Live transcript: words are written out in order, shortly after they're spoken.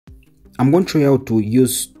I'm going to show you how to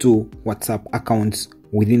use 2 WhatsApp accounts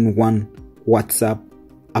within one WhatsApp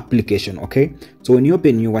application. Okay, so when you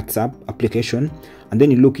open your WhatsApp application and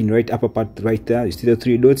then you look in right upper part right there, you see the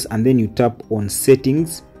 3 dots, and then you tap on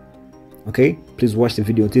settings. Okay, please watch the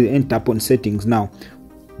video till the end. Tap on settings. Now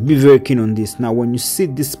be very keen on this. Now when you see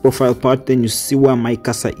this profile part, then you see where my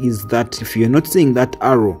cursor is. That if you're not seeing that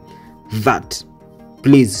arrow, that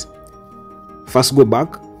please first go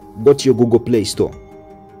back, go to your Google Play Store.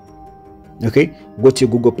 Okay, go to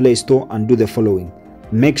your Google Play Store and do the following.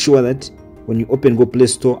 Make sure that when you open Google Play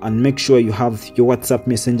Store, and make sure you have your WhatsApp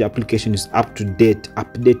Messenger application is up to date,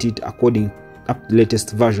 update it according up to the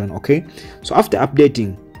latest version. Okay, so after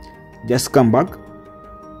updating, just come back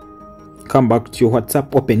to your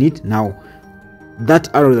WhatsApp, open it. Now that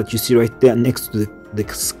arrow that you see right there next to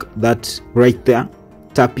that right there,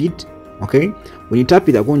 tap it. Okay, when you tap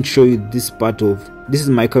it, I'm going to show you this part of this is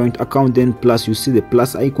my current account, then plus you see the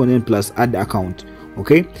plus icon, then plus add account.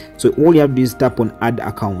 Okay, so all you have to do is tap on add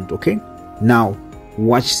account. Okay, now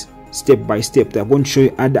watch step by step. They're going to show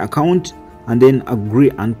you add account and then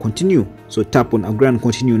agree and continue. So tap on agree and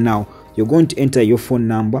continue. Now you're going to enter your phone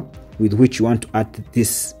number with which you want to add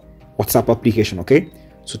this WhatsApp application. Okay,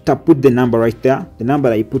 so put the number right there. The number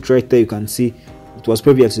that you put right there, you can see it was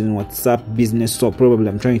previously in WhatsApp Business, so probably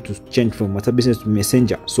I'm trying to change from WhatsApp Business to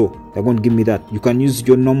Messenger, so they're going to give me that. You can use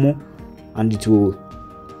your normal and it will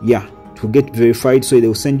get verified. So they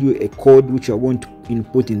will send you a code which you're going to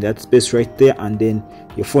input in that space right there, and then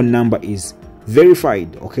your phone number is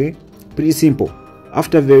verified. Okay, pretty simple.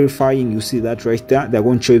 After verifying, you see that right there, they're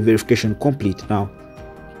going to show you verification complete. Now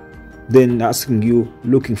then asking you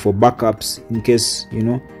looking for backups in case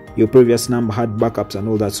your previous number had backups and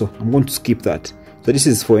all that, so I'm going to skip that. So this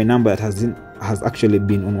is for a number that has actually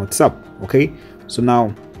been on WhatsApp. Okay, so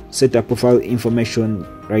now set up profile information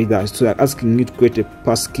right there. So they're asking you to create a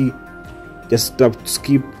passkey. Just tap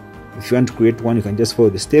skip. If you want to create one, you can just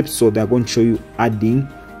follow the steps. So they're going to show you adding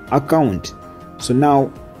account. So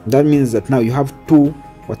now that means that now you have 2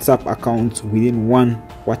 WhatsApp accounts within one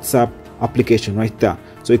WhatsApp application right there.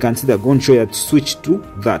 So you can see they're going to show you that switch to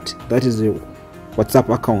that is the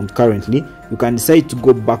WhatsApp account currently. You can decide to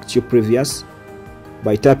go back to your previous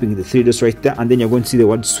by tapping the 3 dots right there, and then you're going to see the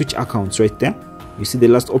word switch accounts right there. You see the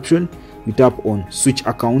last option, you tap on switch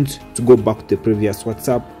account to go back to the previous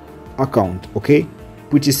WhatsApp account. Okay,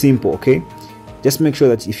 pretty simple. Okay, just make sure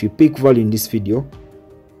that if you pick value in this video,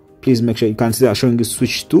 please make sure you can see that showing you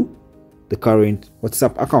switch to the current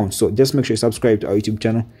WhatsApp account. So just make sure you subscribe to our YouTube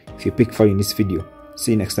channel if you pick value in this video.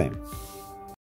 See you next time.